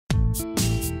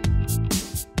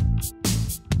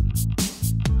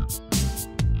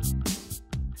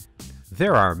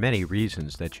There are many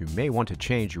reasons that you may want to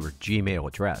change your Gmail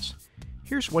address.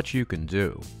 Here's what you can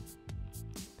do.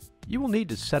 You will need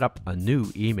to set up a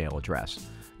new email address.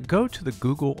 Go to the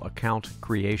Google account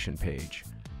creation page.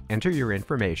 Enter your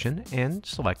information and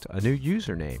select a new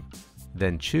username.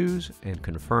 Then choose and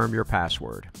confirm your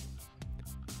password.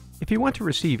 If you want to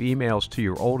receive emails to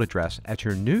your old address at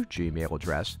your new Gmail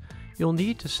address, you'll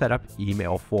need to set up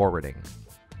email forwarding.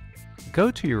 Go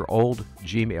to your old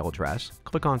Gmail address,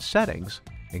 click on Settings,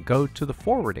 and go to the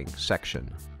Forwarding section.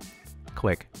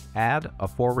 Click Add a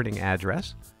forwarding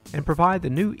address and provide the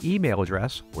new email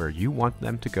address where you want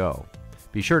them to go.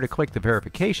 Be sure to click the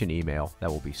verification email that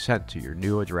will be sent to your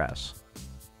new address.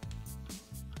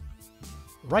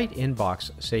 Right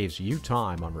Inbox saves you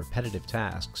time on repetitive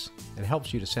tasks and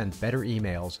helps you to send better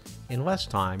emails in less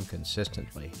time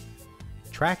consistently.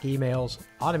 Track emails,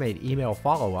 automate email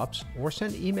follow-ups, or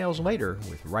send emails later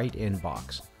with Right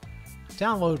Inbox.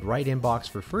 Download Right Inbox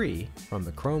for free from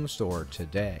the Chrome Store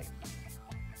today.